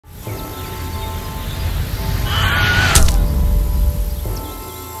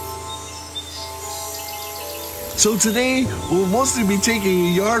So today we'll mostly be taking a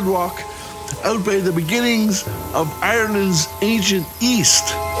yard walk out by the beginnings of Ireland's ancient East.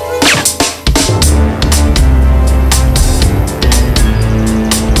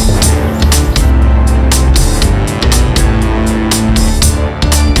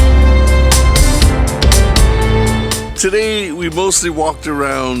 Today we mostly walked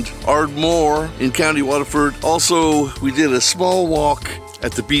around Ardmore in County Waterford. Also, we did a small walk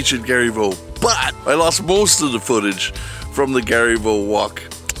at the beach at Garryvoe, but I lost most of the footage from the Garryvoe walk.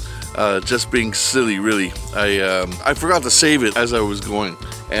 Just being silly, really. I forgot to save it as I was going,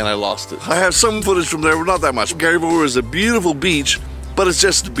 and I lost it. I have some footage from there, but not that much. Garryvoe is a beautiful beach, but it's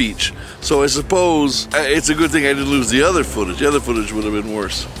just a beach. So I suppose it's a good thing I didn't lose the other footage. The other footage would have been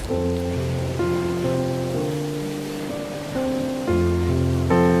worse.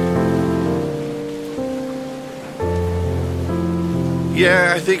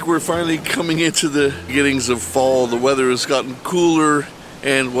 Yeah, I think we're finally coming into the beginnings of fall. The weather has gotten cooler,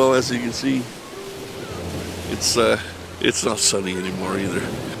 and well, as you can see, it's not sunny anymore either.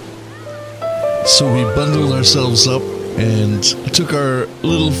 So we bundled ourselves up and took our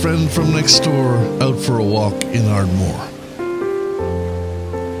little friend from next door out for a walk in Ardmore.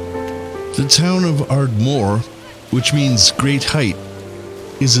 The town of Ardmore, which means great height,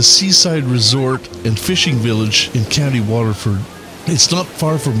 is a seaside resort and fishing village in County Waterford. It's not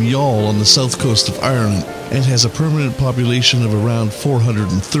far from Youghal on the south coast of Ireland and has a permanent population of around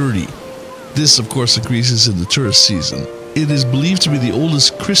 430. This, of course, increases in the tourist season. It is believed to be the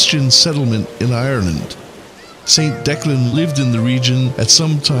oldest Christian settlement in Ireland. Saint Declan lived in the region at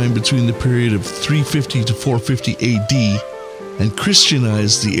some time between the period of 350 to 450 AD and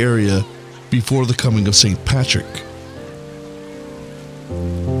Christianized the area before the coming of St. Patrick.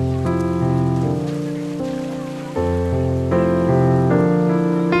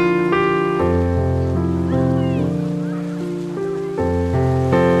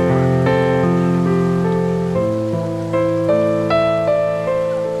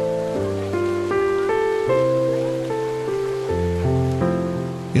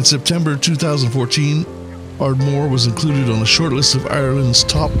 In September 2014, Ardmore was included on a short list of Ireland's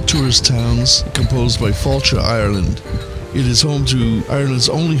top tourist towns composed by Fáilte Ireland. It is home to Ireland's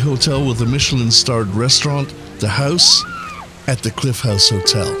only hotel with a Michelin-starred restaurant, The House, at the Cliff House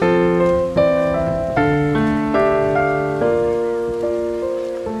Hotel.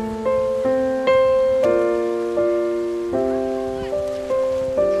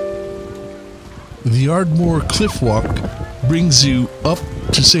 The Ardmore Cliff Walk brings you up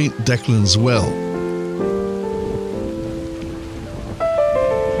to St. Declan's Well.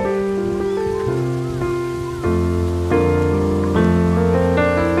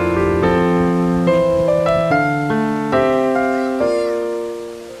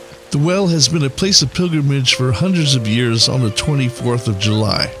 The well has been a place of pilgrimage for hundreds of years on the 24th of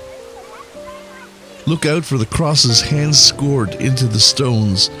July. Look out for the crosses hand-scored into the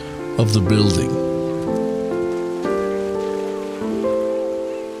stones of the building.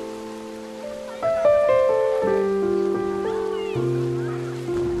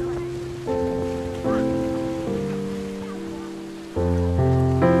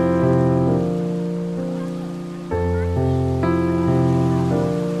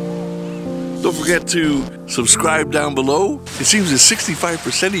 Don't forget to subscribe down below. It seems that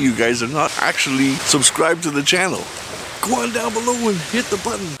 65% of you guys are not actually subscribed to the channel. Go on down below and hit the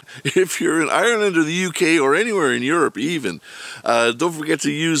button. If you're in Ireland or the UK or anywhere in Europe even, don't forget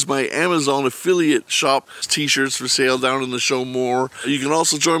to use my Amazon affiliate shop. T-shirts for sale down in the show more. You can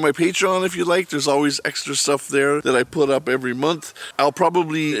also join my Patreon if you like. There's always extra stuff there that I put up every month. I'll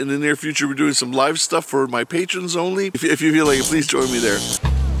probably in the near future be doing some live stuff for my patrons only. If you feel like it, please join me there.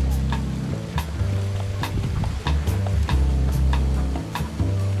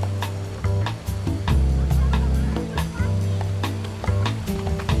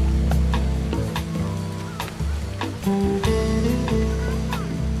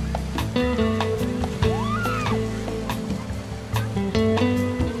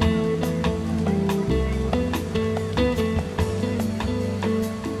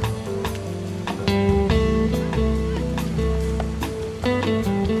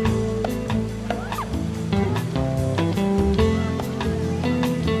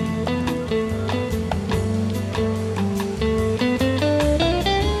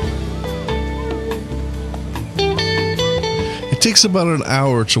 It takes about an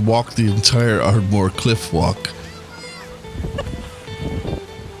hour to walk the entire Ardmore Cliff Walk.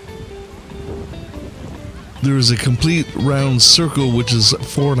 There is a complete round circle which is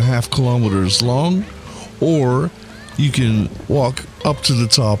 4.5 kilometers long, or you can walk up to the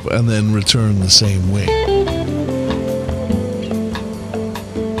top and then return the same way.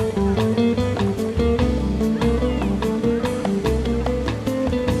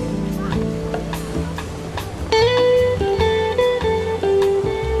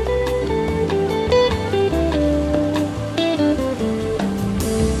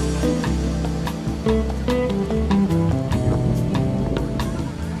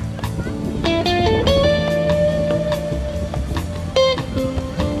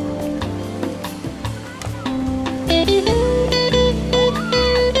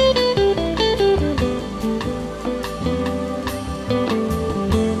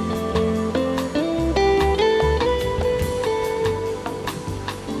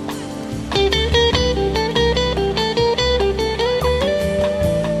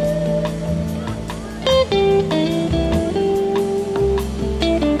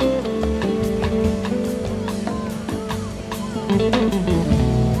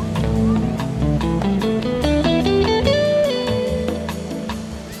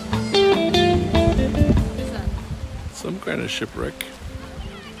 shipwreck.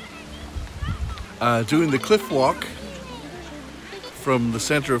 Doing the cliff walk from the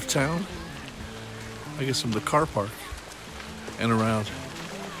center of town, I guess from the car park and around.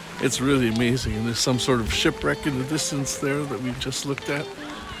 It's really amazing, and there's some sort of shipwreck in the distance there that we just looked at,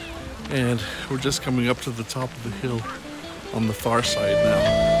 and we're just coming up to the top of the hill on the far side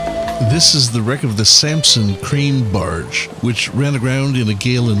now. This is the wreck of the Samson crane barge, which ran aground in a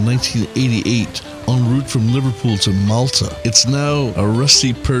gale in 1988 en route from Liverpool to Malta. It's now a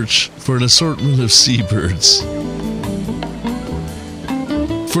rusty perch for an assortment of seabirds.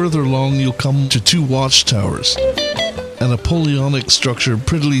 Further along, you'll come to two watchtowers, a Napoleonic structure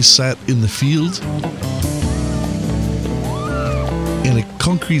prettily sat in the field, and a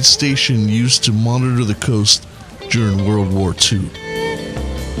concrete station used to monitor the coast during World War II.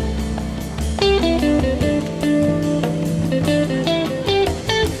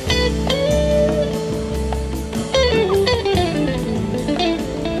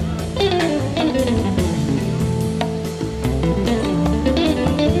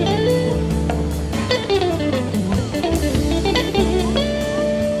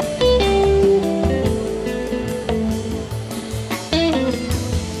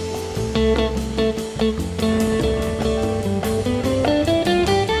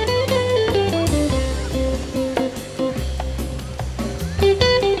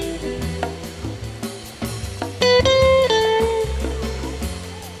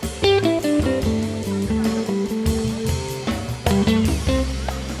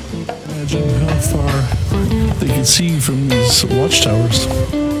 They can see from these watchtowers.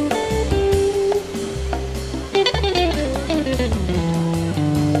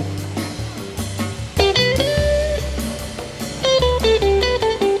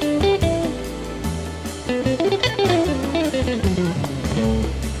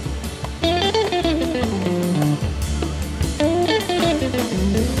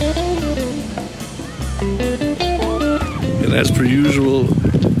 And as per usual,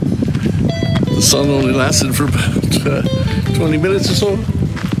 the sun only lasted for about 20 minutes or so.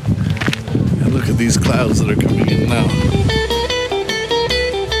 And look at these clouds that are coming in now.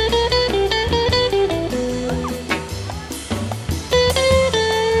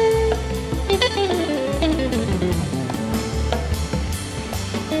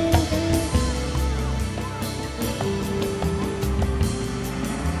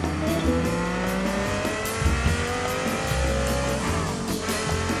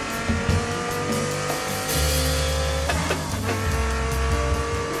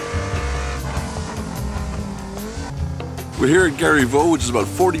 We're here at Garryvoe, which is about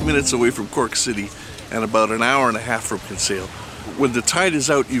 40 minutes away from Cork City and about an hour and a half from Kinsale. When the tide is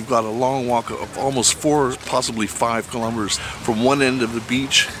out, you've got a long walk of almost 4, possibly 5 kilometers from one end of the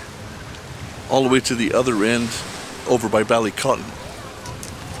beach all the way to the other end over by Ballycotton.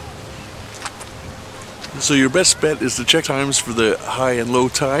 So your best bet is to check times for the high and low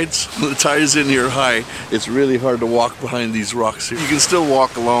tides. When the tide is in here high, it's really hard to walk behind these rocks here. You can still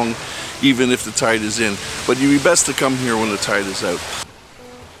walk along even if the tide is in, but you'd be best to come here when the tide is out.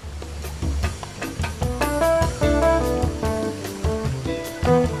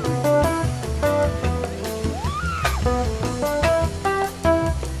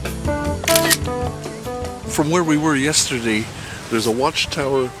 From where we were yesterday, there's a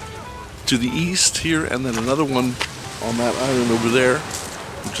watchtower to the east here, and then another one on that island over there,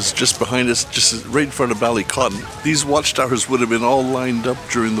 which is just behind us, just right in front of Ballycotton. These watchtowers would have been all lined up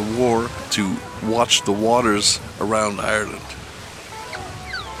during the war to watch the waters around Ireland.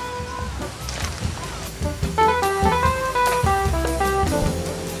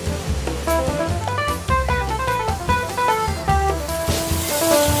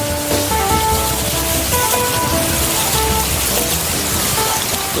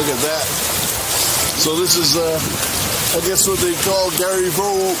 Look at that. So this is, I guess what they call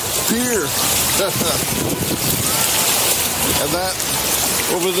Garryvoe Pier. And that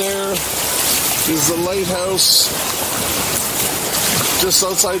over there is the lighthouse just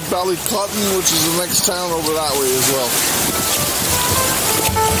outside Ballycotton, which is the next town over that way as well.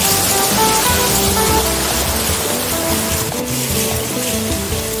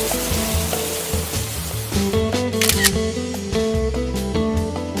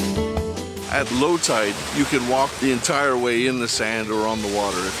 At low tide, you can walk the entire way in the sand or on the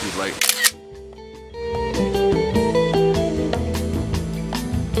water if you'd like.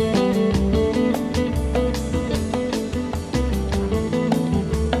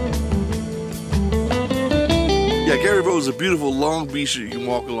 Yeah, Garryvoe Garryvoe is a beautiful long beach that you can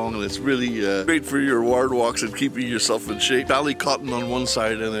walk along, and it's really great for your ward walks and keeping yourself in shape. Valley cotton on one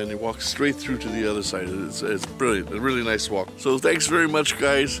side, and then you walk straight through to the other side. It's brilliant, a really nice walk. So thanks very much,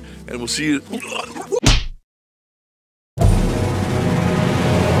 guys, and we'll see you.